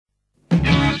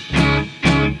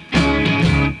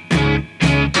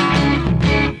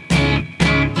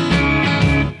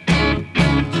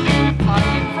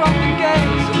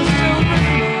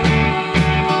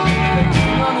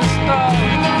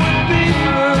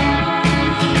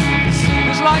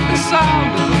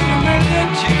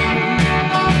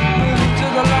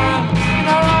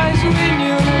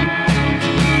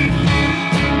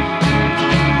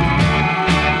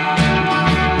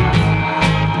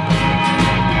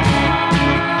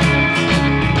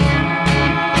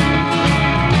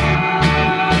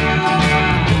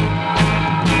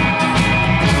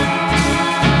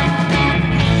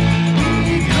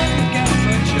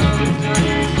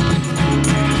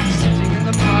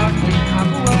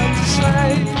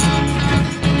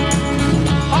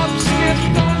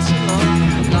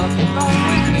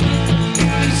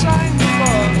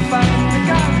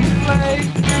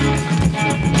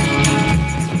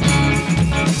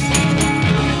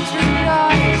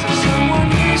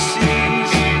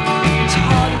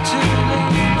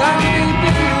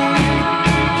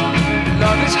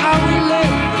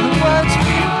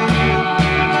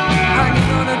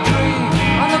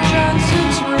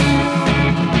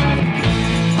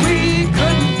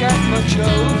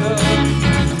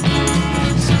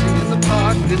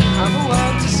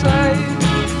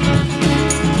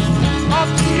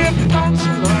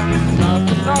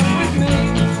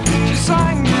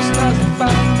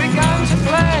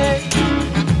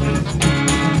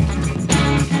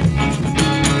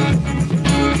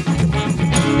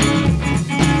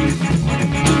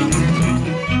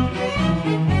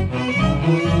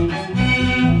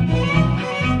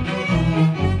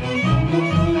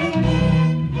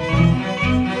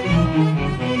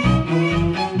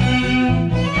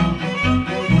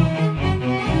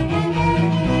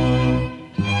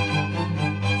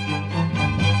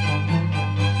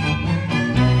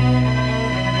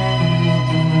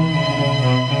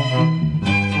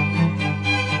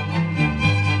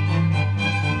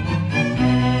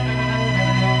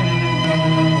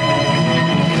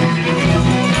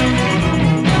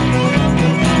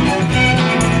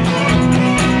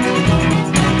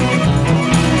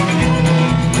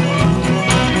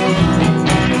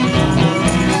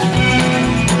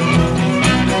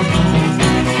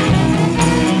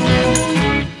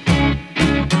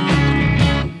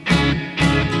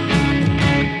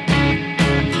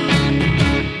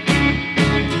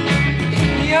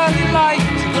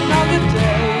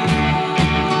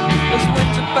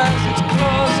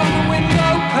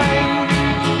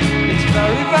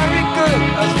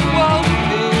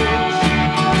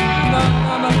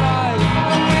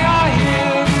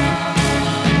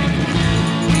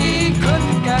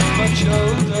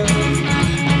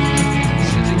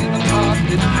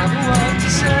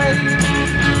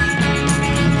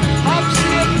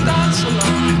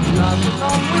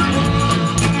along with me.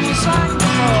 She sang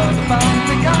before the band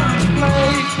began to play.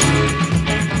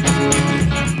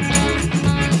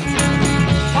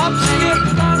 Pop, skip,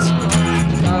 dance,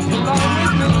 laugh along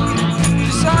with me.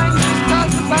 She sang just as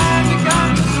the band began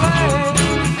to play.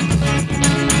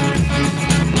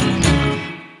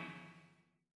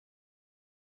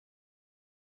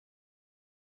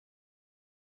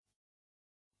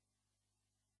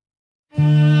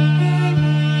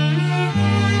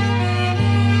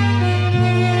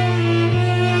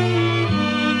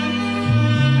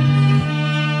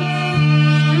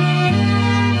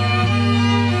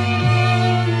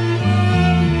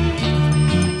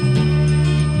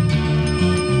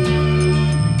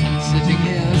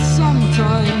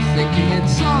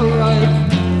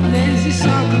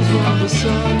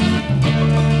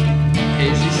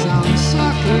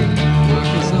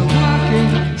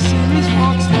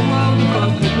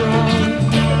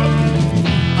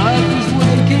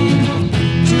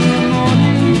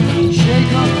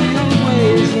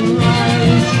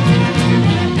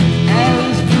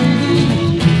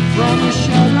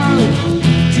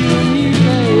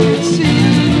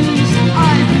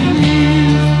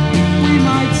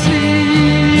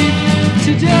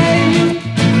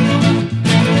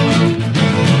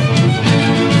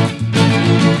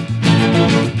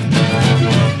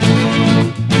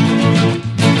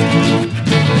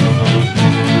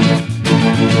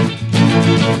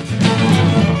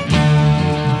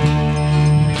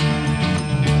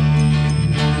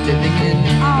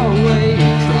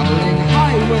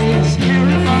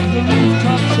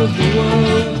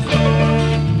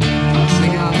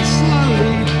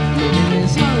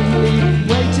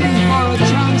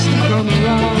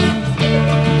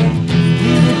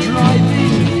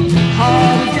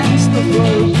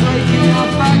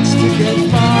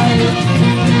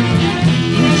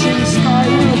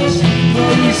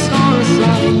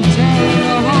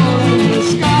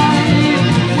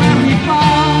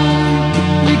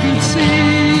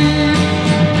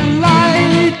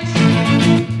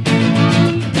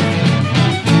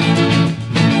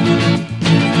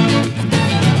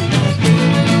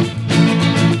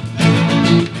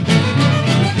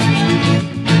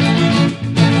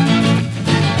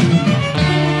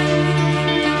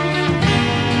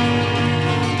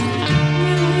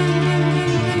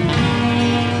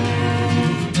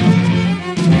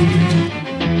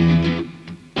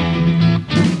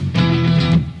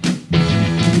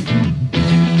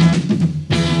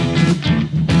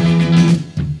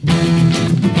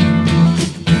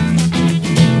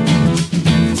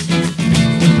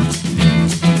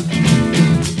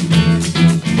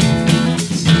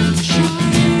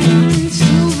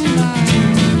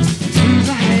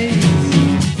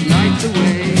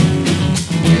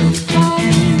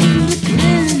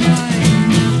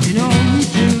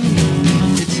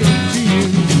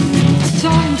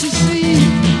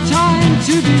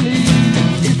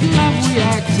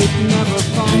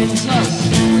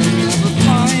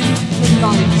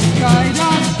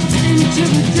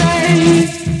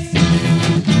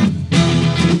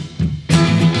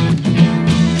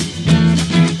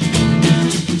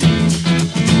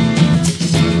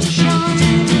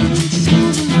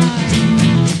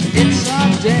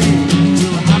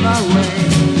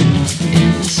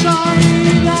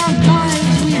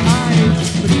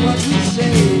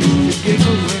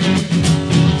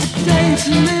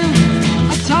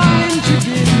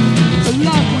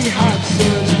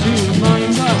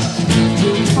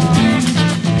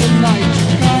 Light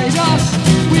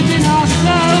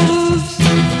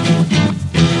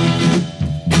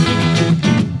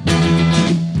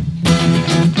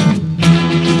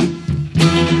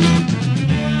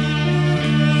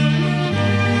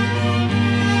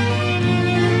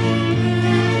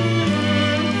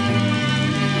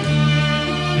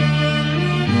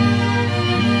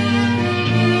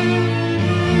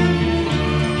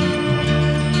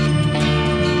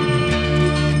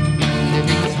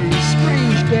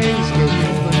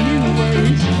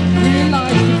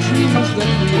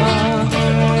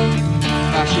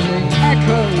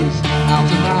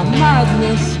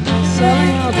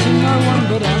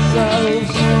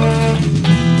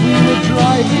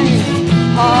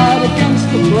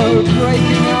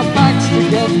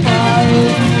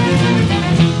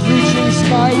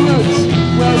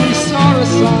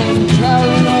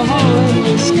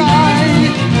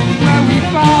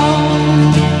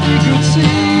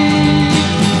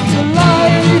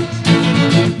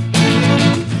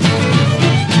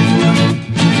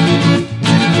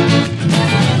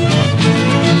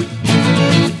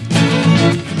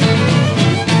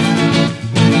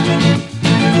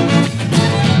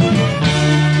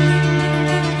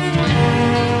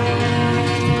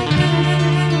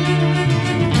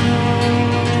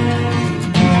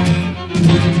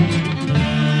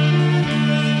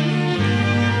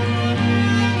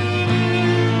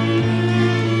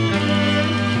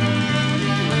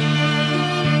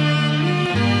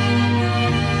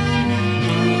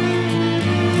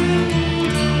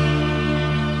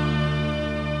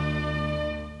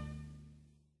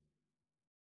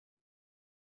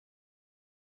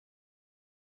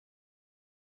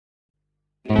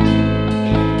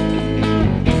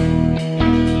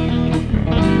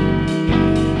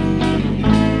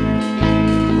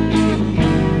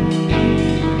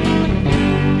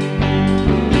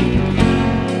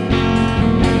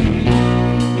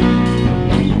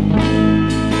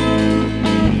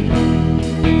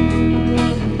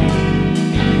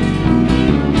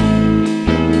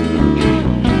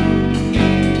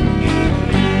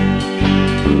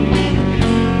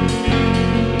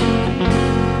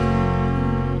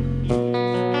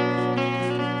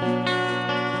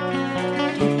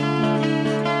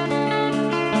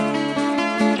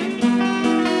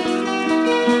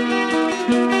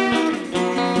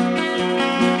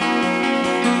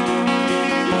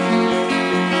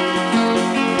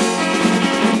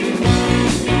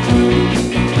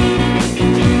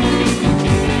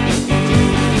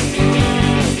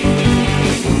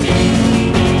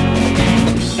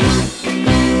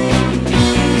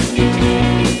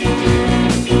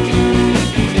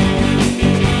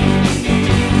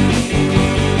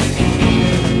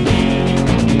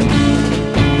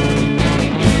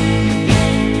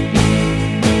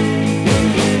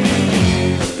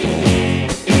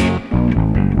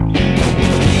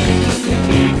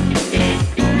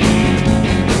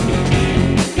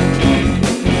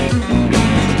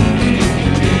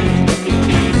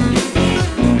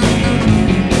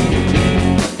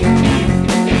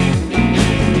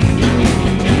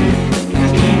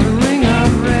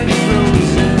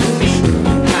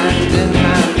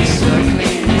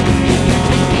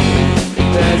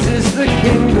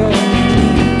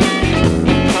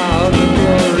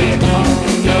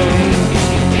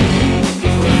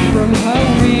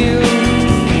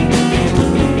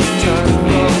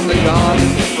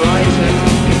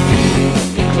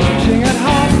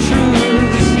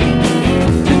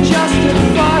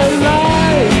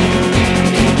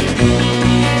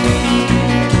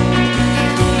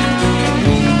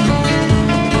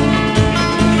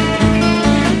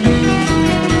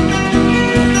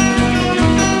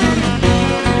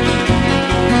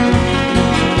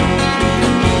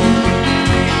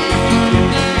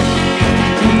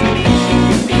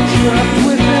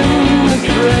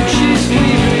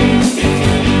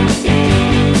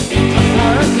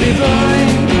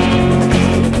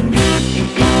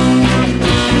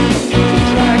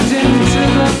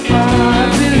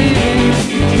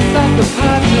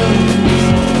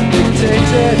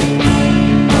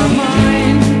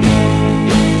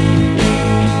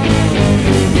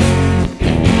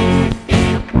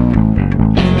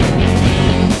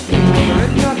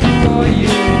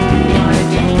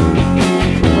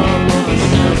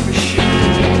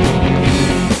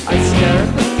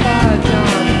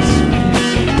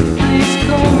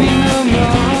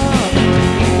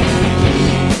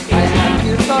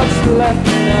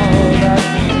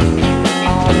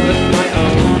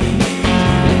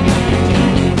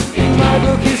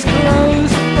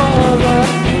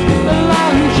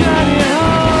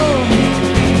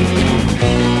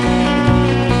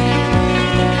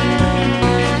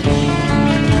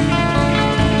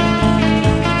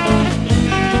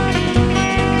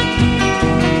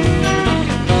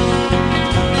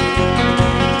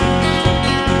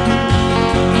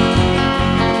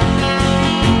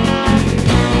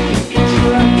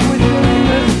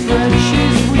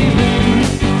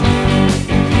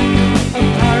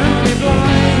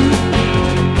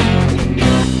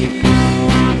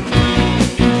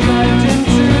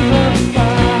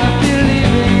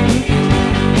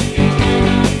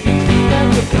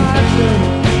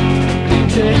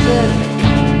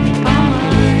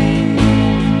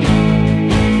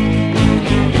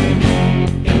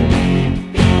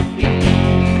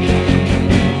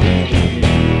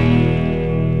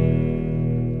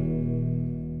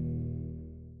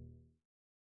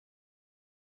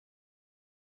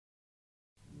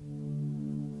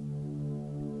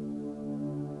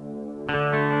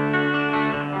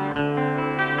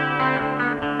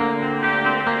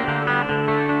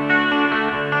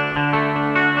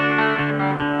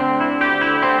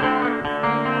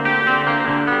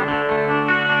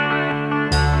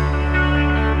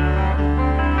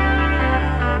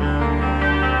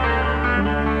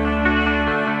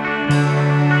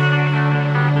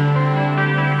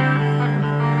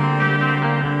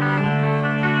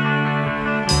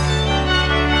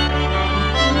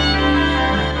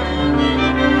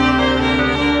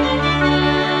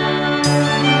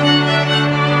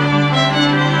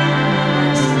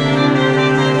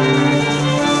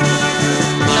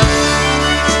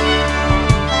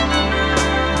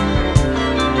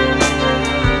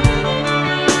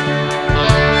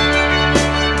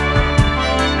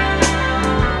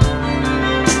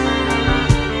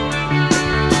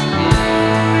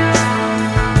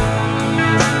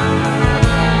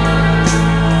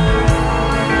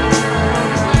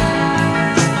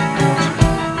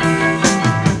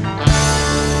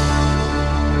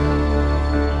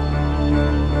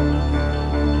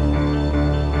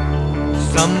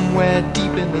Somewhere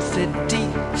deep in the city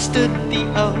stood the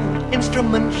old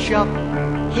instrument shop,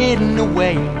 hidden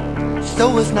away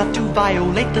so as not to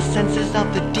violate the senses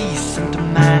of the decent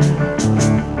man.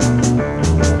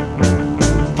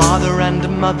 Father and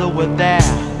mother were there,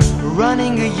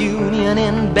 running a union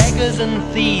in beggars and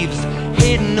thieves,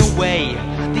 hidden away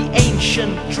the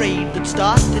ancient trade that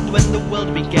started when the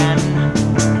world began.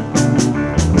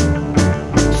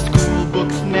 School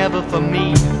books never for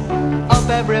me, up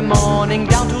every morning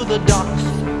down to the docks,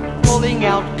 pulling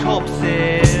out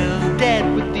corpses dead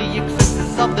with the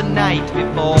excesses of the night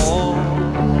before.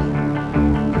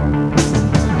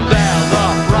 There the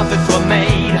profits were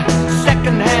made,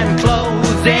 second-hand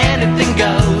clothes, anything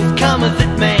goes, come as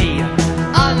it may.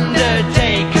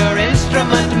 Undertaker,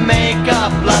 instrument maker,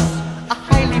 plus a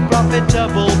highly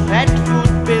profitable pet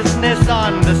food business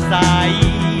on the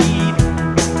side.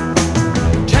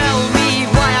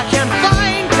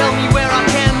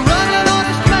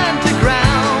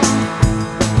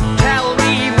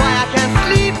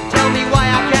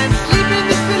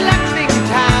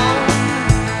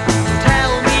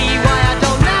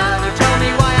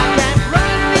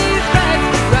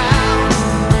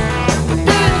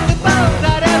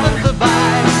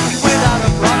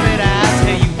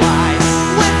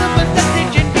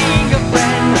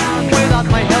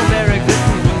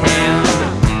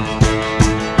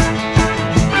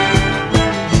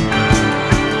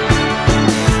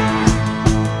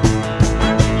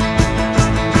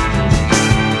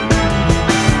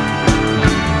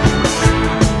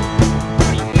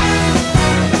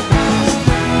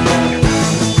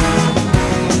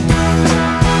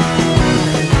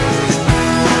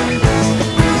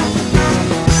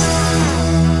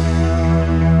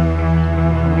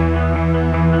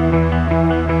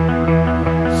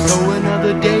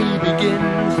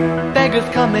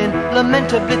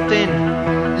 Lamentably thin,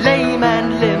 lame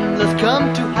and limbless,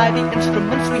 come to hide the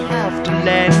instruments we have to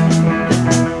lend.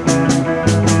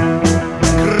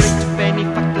 Great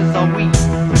benefactors are we,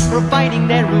 providing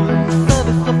their room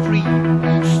service for free,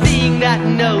 seeing that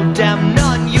no damn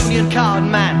non-union card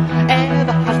man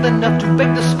ever has the nerve to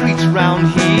beg the streets round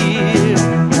here.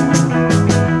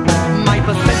 My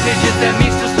percentage is their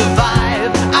means to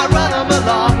survive, I run them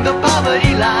along the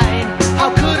poverty line. How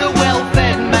could a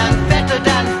well-fed man, fettered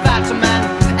and fat man,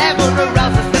 ever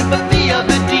arouse the sympathy of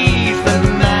the decent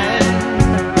man?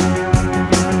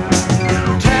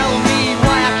 Tell me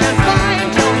why I can't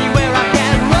find, tell me where I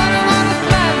can run on the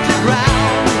slanted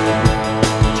ground.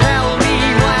 Tell me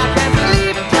why I can't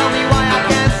sleep, tell me why I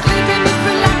can't sleep in this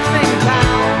relaxing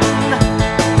town.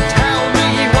 Tell me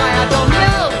why I don't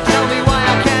know, tell me why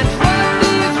I can't run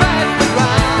these rides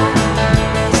around.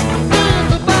 Who's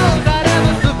the boat that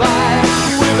ever survived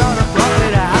without a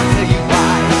profit? I'll tell you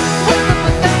why. What's the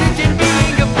percentage in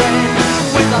being a friend?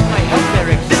 Without my help their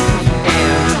existence would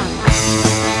end.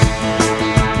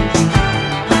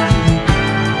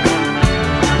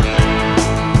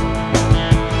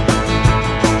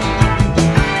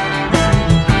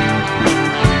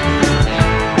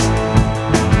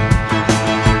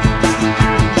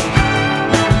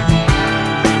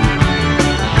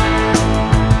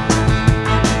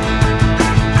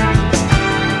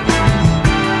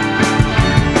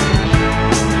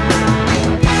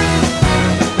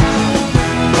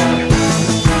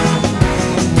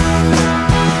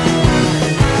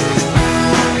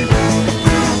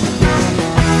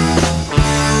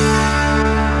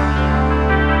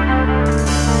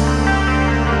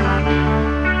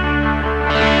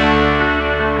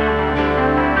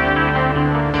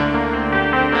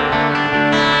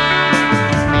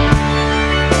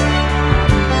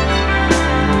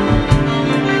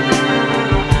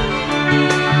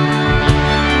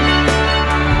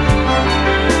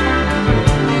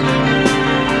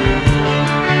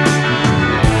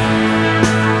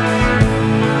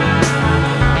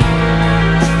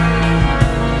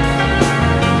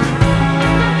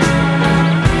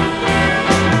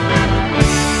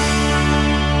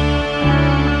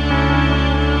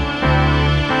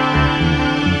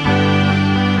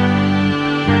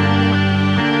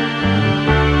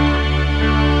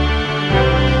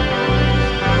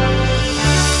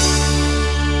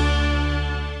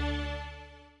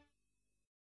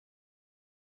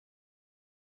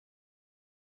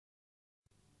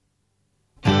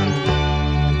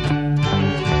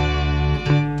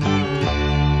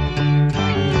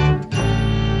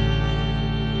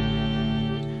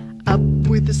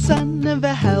 With the sun of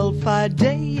a hellfire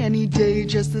day, any day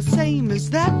just the same as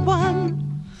that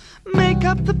one. Make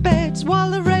up the beds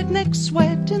while the rednecks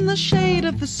sweat in the shade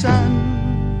of the sun.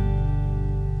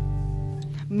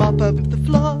 Mop up the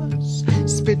floors,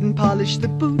 spit and polish the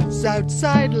boots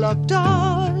outside locked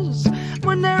doors.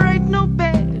 When there ain't no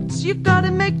beds, you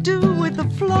gotta make do with the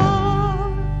floor.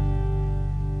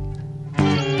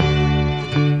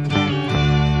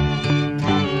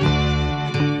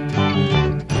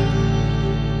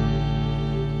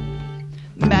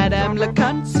 Madame la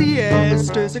concierge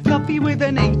stirs a coffee with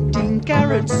an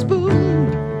 18-carat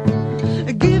spoon.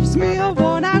 Gives me her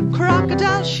worn-out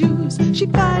crocodile shoes she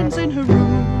finds in her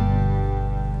room.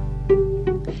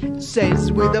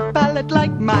 Says with a palate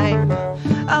like mine,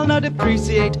 I'll not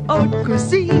appreciate haute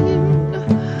cuisine.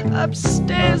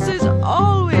 Upstairs there's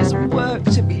always work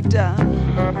to be done.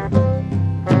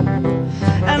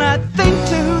 And I think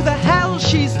to who the hell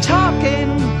she's talking.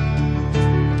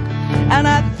 And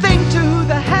I think to who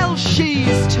the hell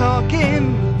she's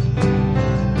talking.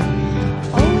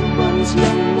 Old ones,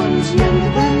 young ones,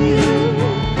 younger than you.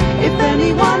 If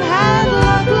anyone had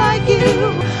love like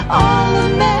you, all the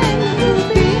men who've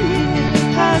been here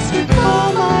passed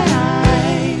before my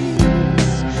eyes.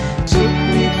 Took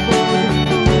me for the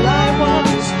fool I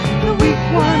was, the weak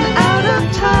one out of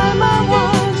time I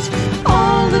was.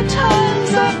 All the times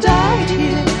I've died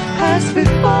here passed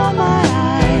before my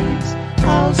eyes.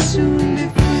 I'll soon be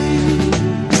free.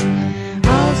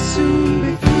 I'll soon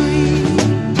be free.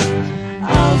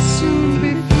 I'll soon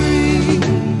be free.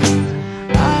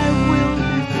 I will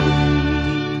be free.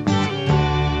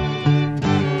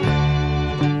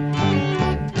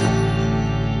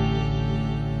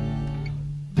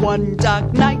 One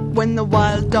dark night when the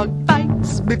wild dog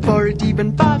bites before it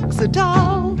even barks at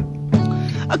all,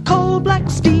 a coal black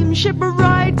steamship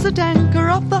rides at anchor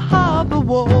off the harbour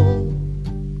wall.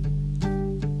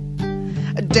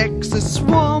 Decks a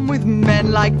swarm with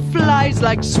men like flies,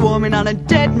 like swarming on a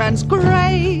dead man's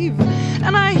grave.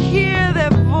 And I hear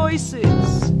their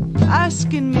voices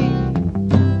asking me,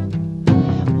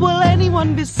 will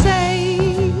anyone be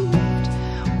saved?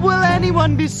 Will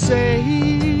anyone be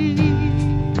saved?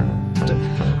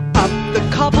 Up the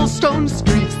cobblestone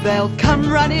streets they'll come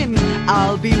running,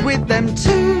 I'll be with them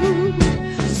too.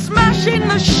 Smashing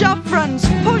the shop fronts,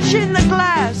 pushing the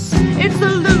glass, it's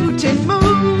the looting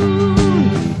moon.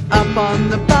 Up on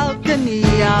the balcony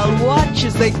I'll watch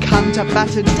as they come to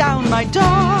batter down my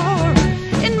door.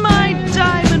 In my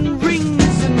diamond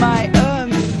rings and my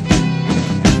ermine,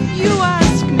 you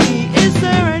ask me, is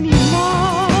there any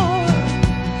more?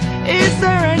 Is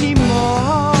there any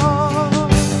more?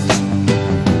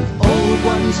 Old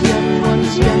ones, young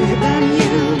ones, younger than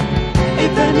you.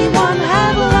 If anyone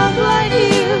had love like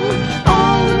you,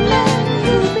 all the men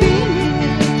who've been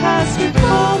here passed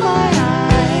before my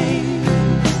eyes.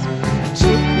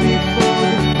 Took me for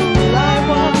the fool I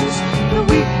was, the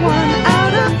weak one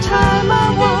out of time I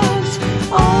was.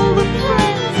 All the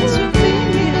friends who've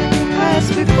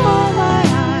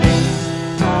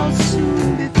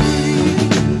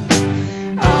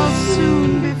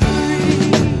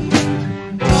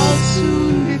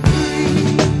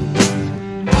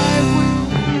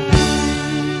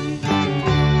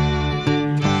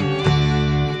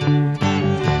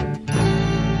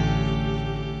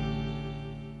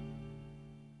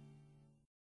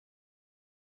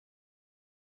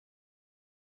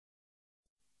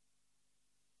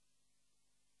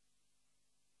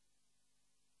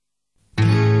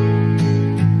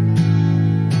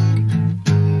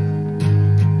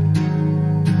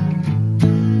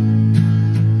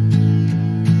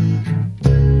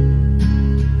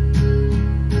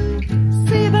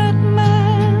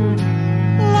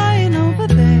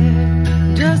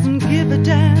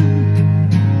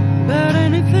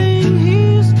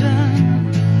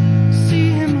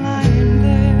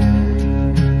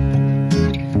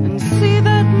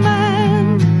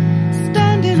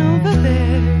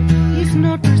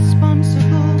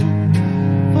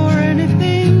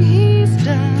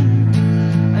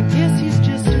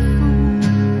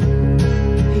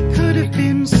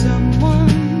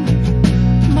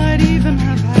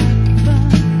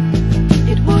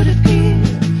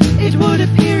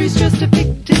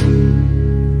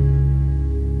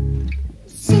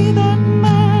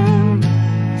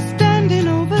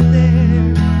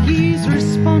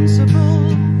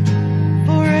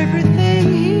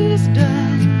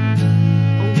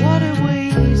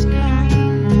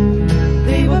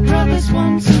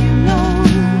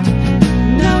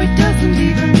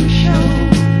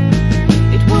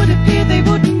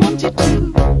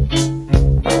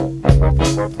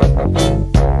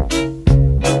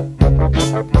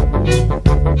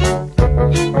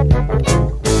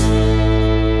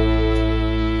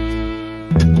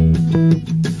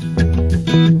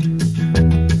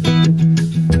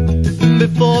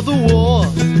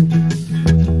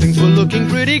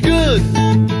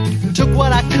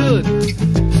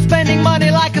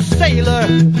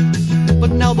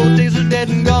But now those days are dead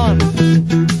and gone.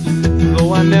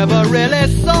 Though I never really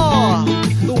saw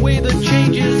the way the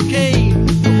changes came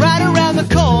right around the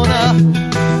corner,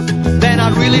 then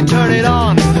I'd really turn it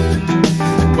on.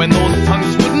 When those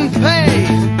punks wouldn't pay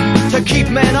to keep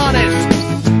men honest,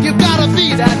 you've gotta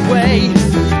be that way.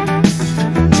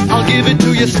 I'll give it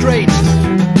to you straight,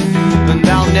 and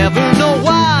I'll never know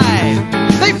why.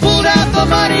 They pulled out the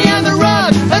money and the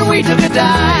rug, and we took a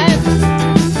dive.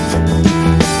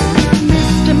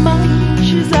 Mr.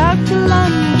 Munch is out to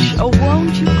lunch, oh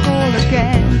won't you call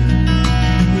again?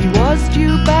 He was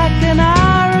due back an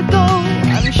hour ago,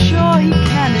 I'm sure he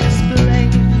can explain.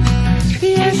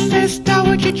 The SS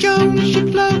Dowager Jones,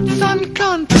 she floats on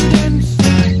confidence.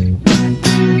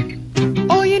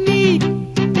 All you need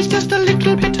is just a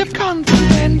little bit of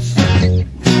confidence.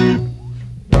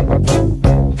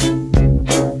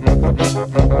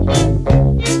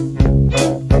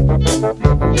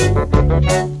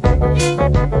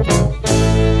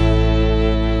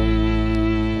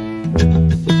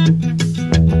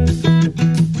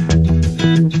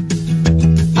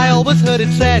 I always heard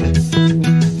it said,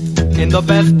 in the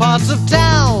best parts of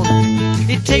town,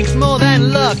 it takes more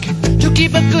than luck to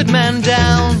keep a good man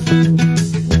down.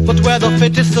 But where the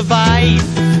fittest survive,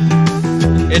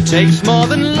 it takes more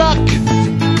than luck.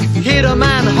 Hit a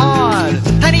man hard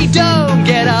and he don't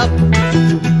get up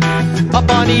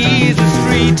on easy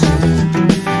street.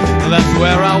 That's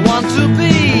where I want to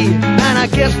be, and I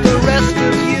guess the rest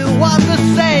of you are the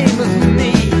same as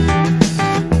me.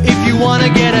 If you wanna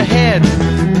get ahead,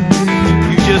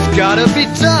 you just gotta be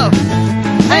tough.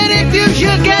 And if you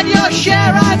should get your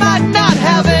share, I might not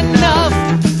have enough.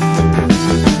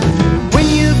 When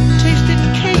you've tasted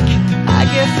cake, I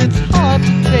guess it's hard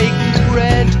to take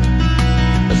bread.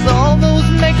 As all those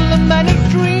megalomanic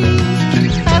dreams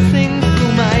keep passing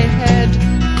through my head.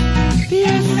 The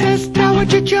SS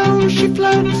Dowager Jones, she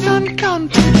floats on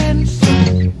confidence.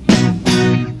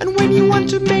 And when you want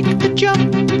to make the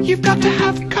jump, you've got to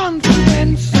have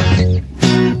confidence.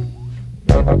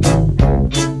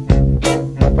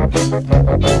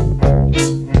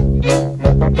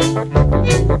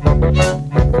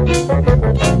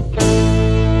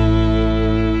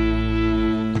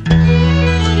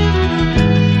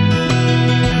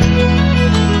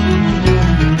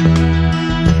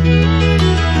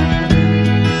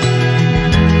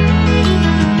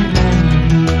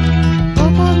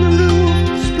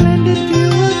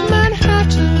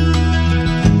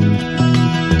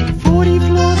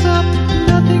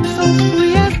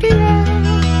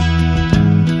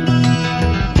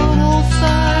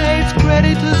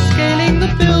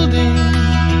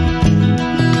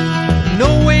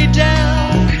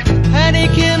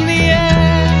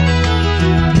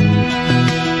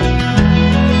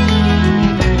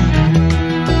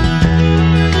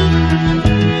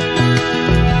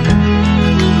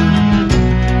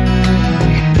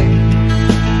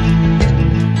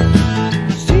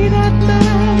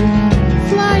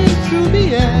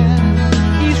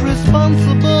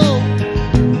 responsible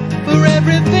for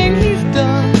everything he's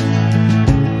done.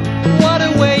 What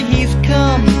a way he's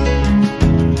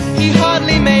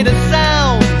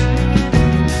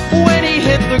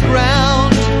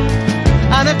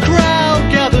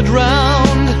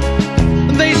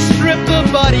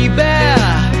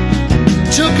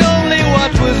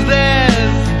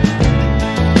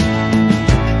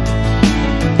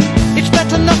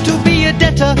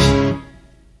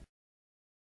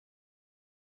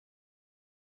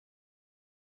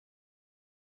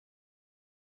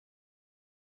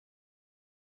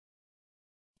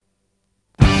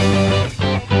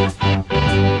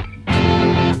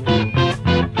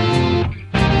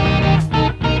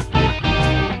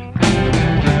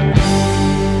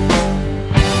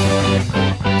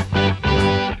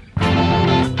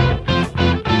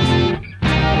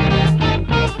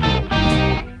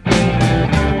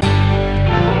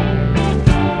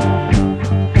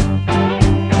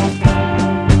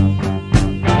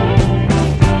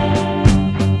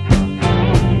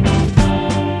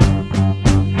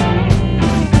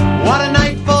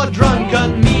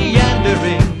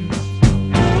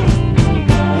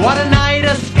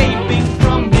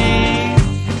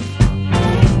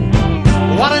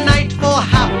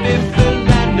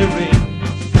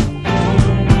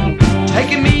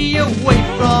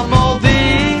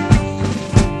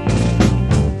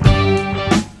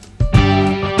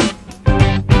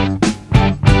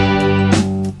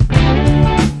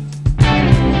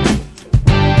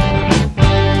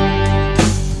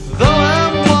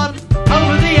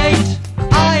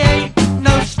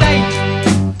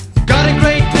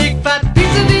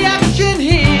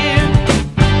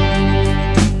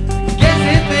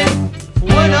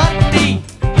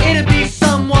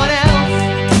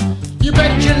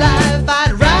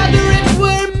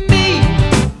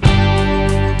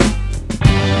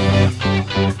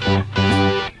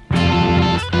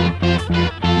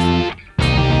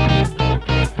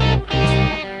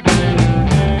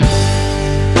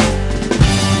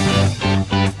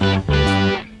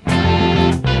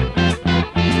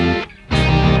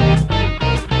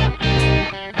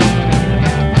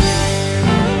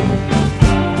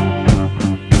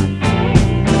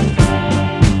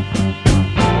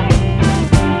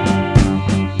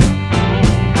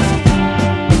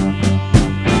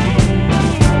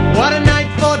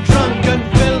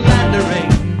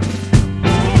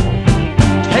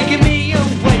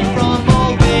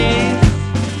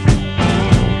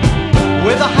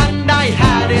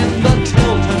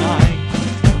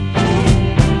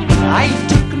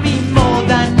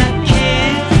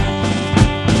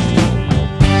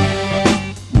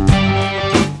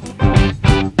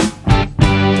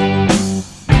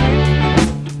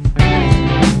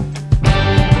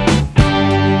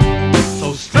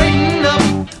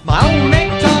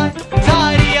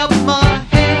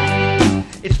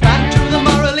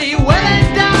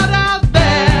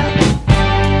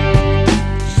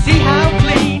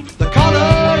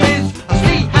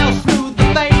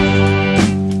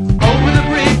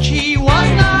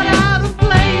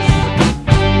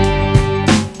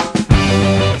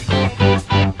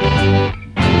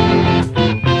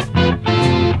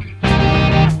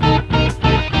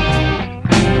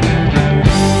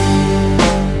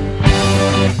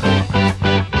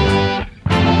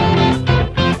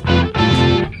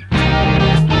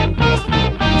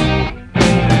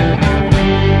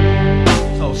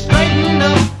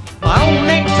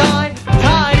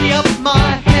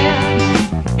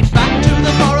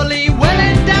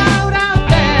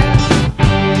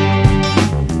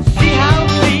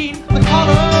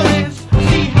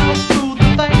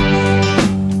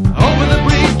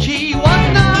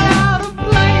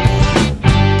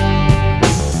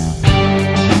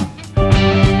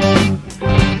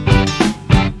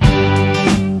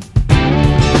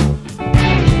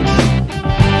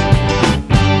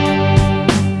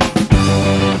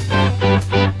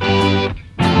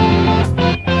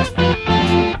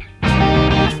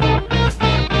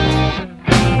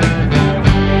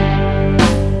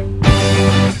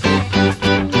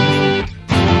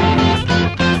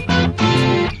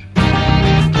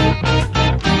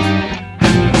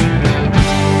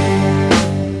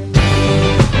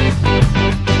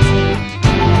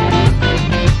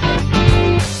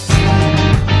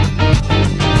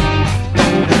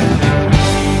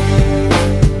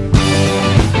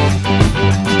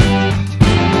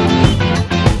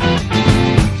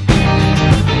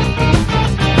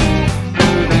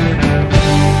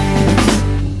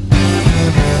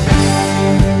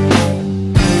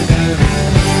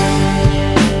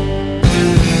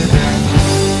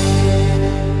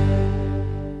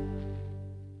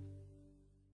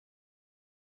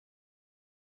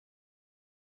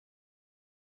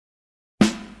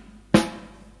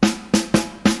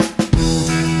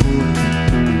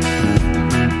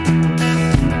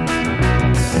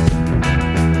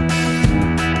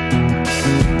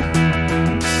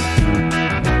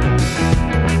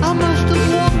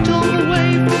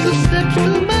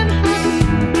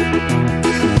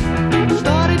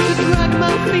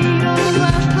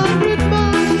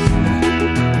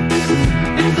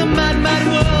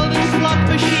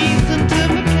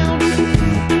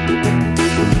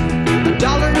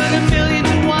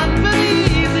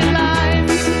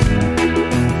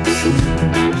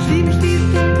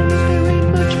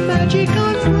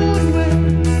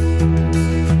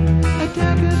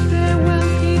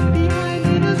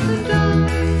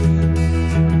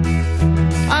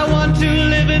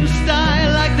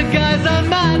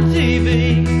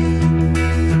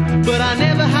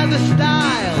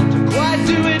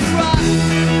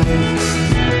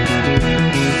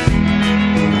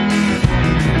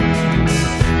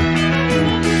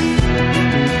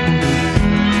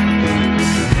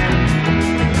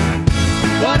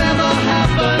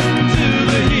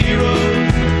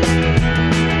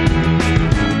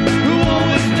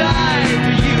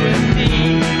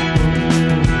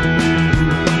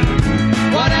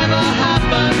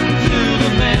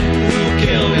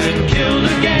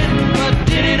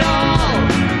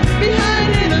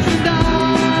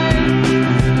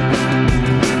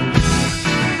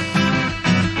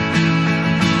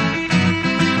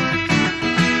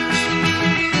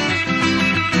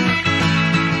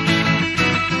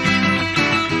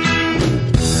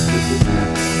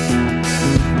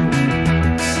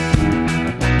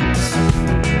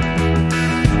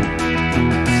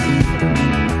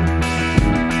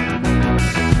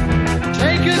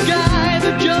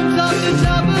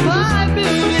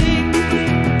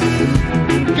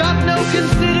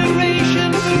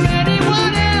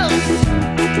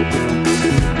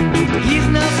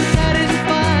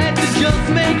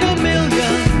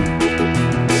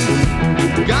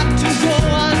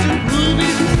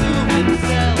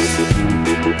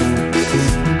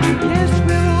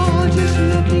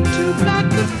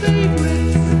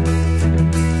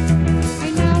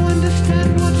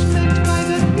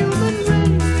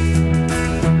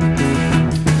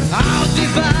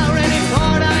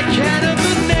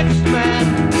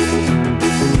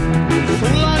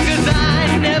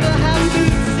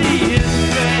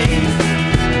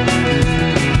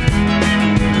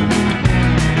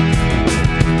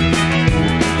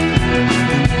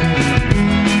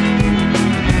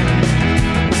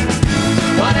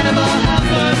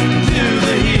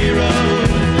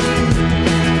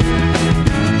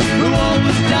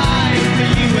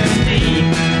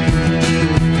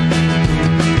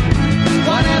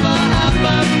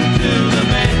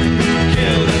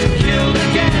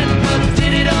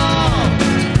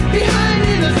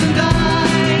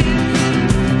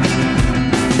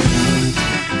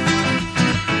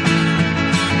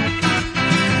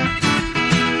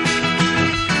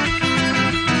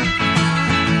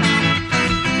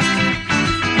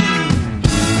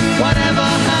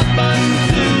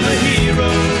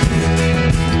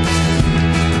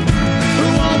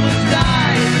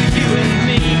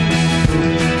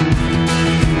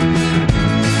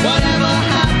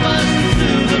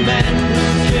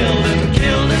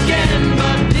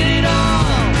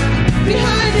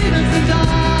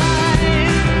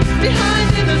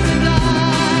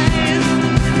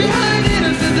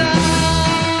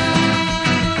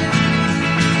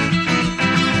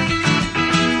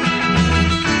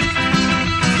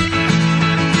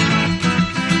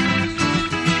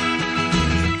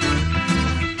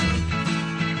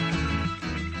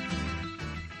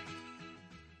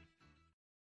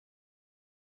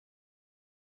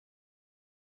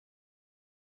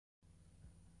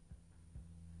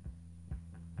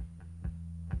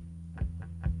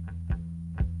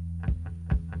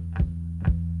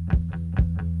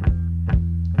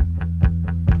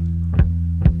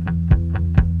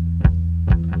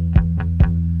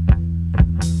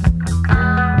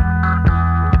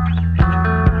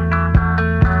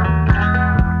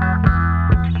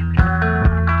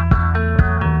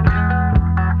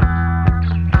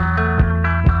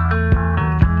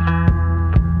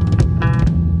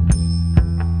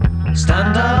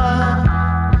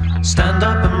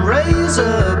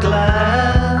a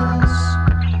glass,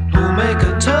 who'll make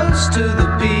a toast to the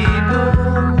people,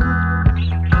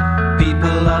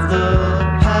 people of the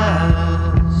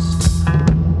past.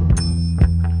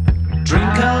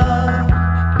 Drink up,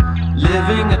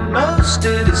 living at most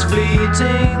it is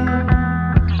fleeting.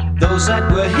 Those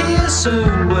that were here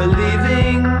soon were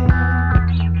leaving,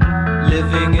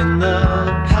 living in the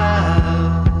past.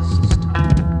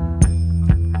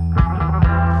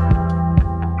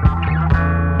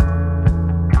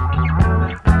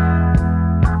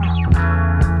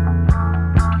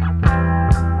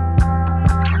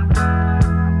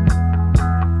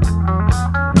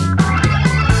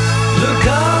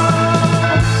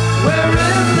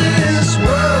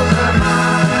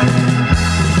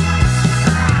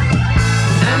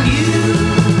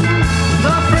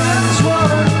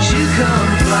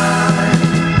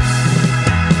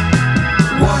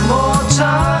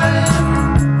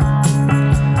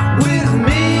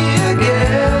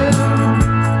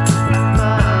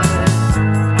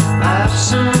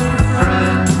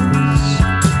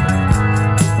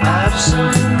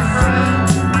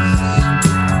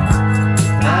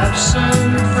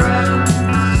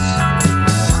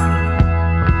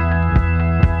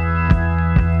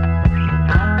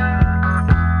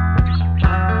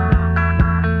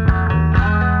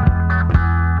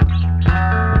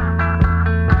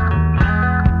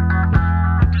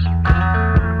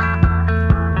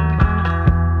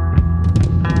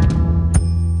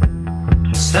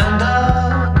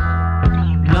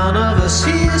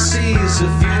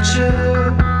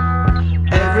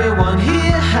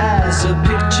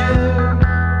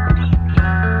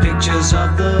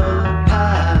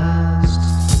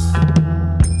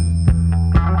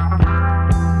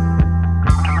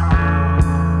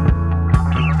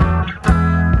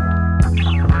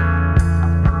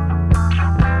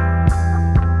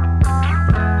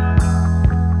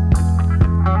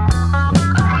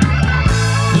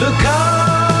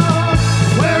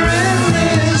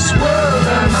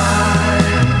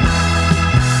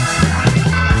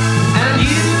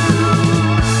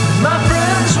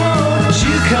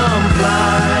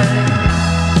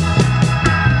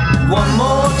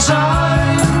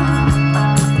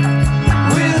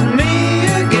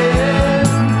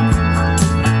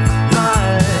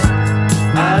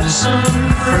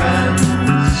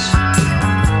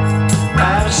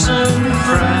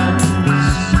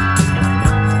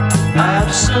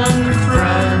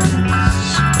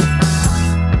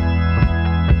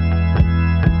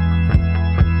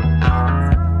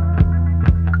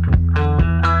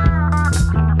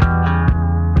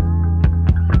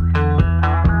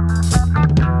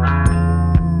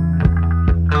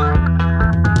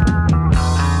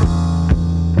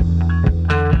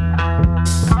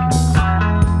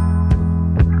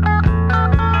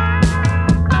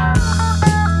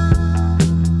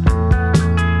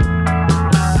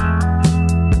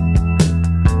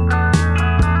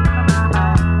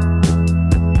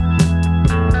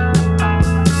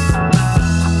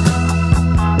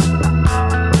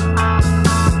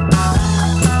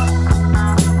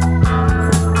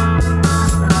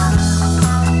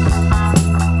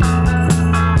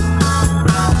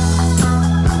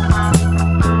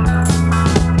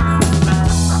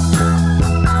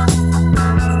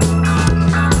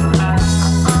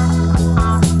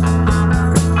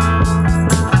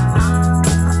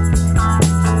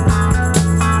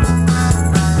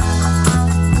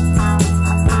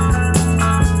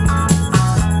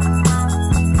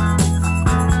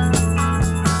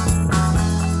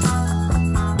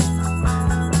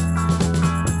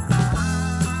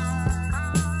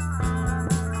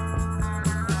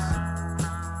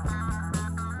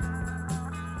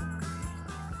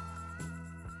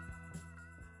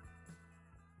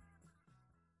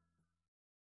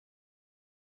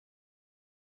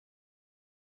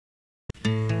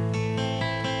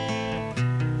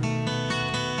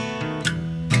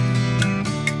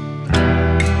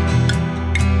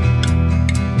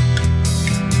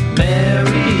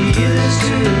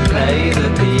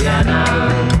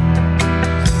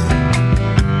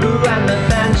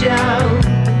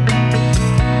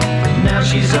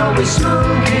 She's always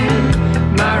smoking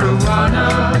marijuana,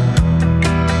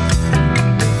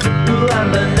 and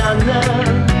banana.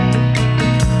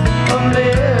 Oh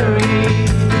Mary,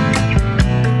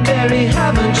 Mary,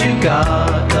 haven't you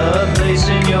got a place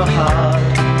in your heart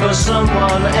for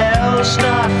someone else,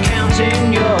 not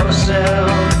counting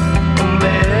yourself? Oh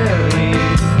Mary,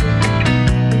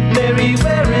 Mary,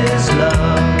 where is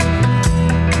love?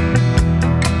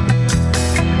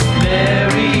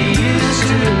 Mary used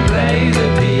to play the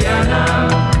piano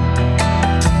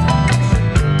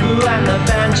and the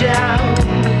banjo.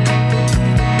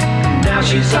 Now Now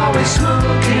she's always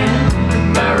smoking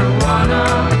marijuana.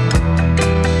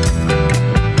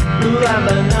 Ooh, I'm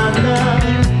a nana.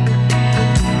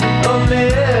 Oh,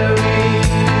 Mary,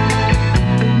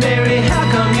 Mary, how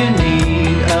come you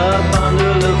need a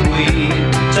bundle of weed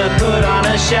to put on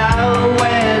a show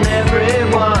when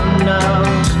everyone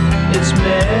knows it's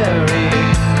Mary?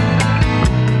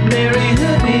 Mary, who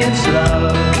needs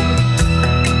love?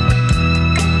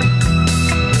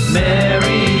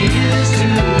 Mary used to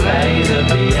play the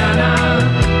piano,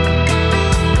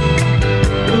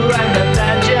 and the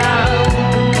banjo.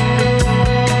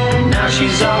 Now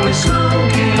she's always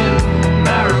smoking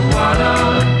marijuana.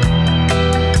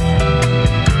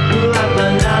 La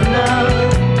banana.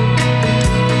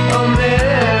 Oh,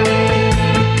 Mary,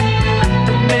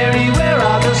 Mary, where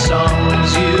are the songs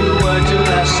you were to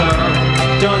have sung?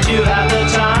 Don't you have the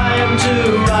time to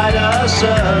write us a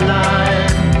line?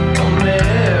 Oh,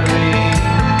 Mary,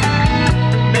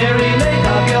 Mary, make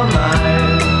up your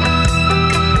mind.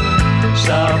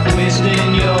 Stop wasting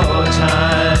your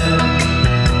time.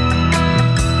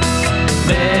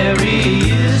 Mary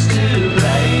used to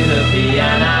play the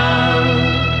piano.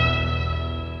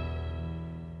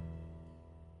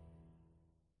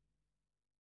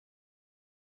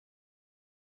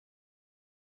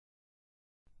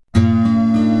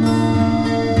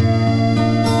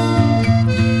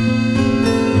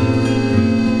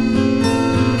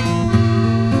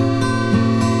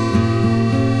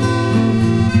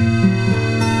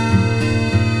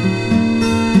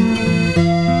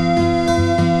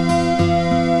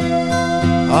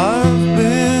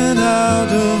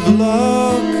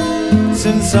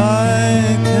 Since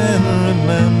I can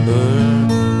remember,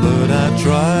 but I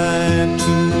tried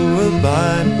to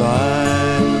abide by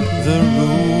the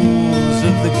rules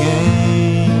of the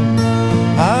game.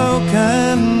 How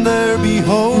can there be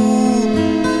hope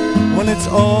when it's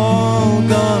all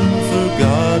gone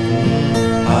forgotten?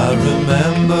 I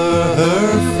remember her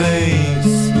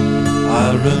face,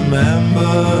 I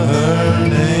remember her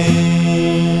name.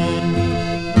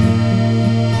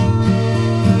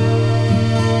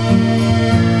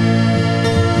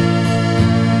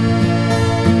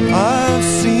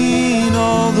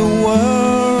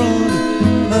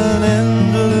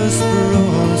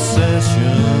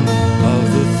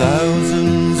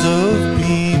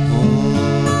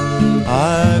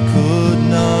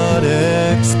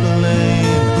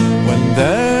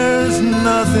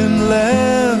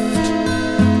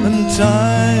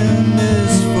 Time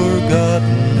is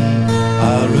forgotten.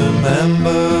 I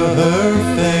remember her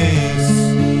face,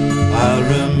 I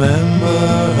remember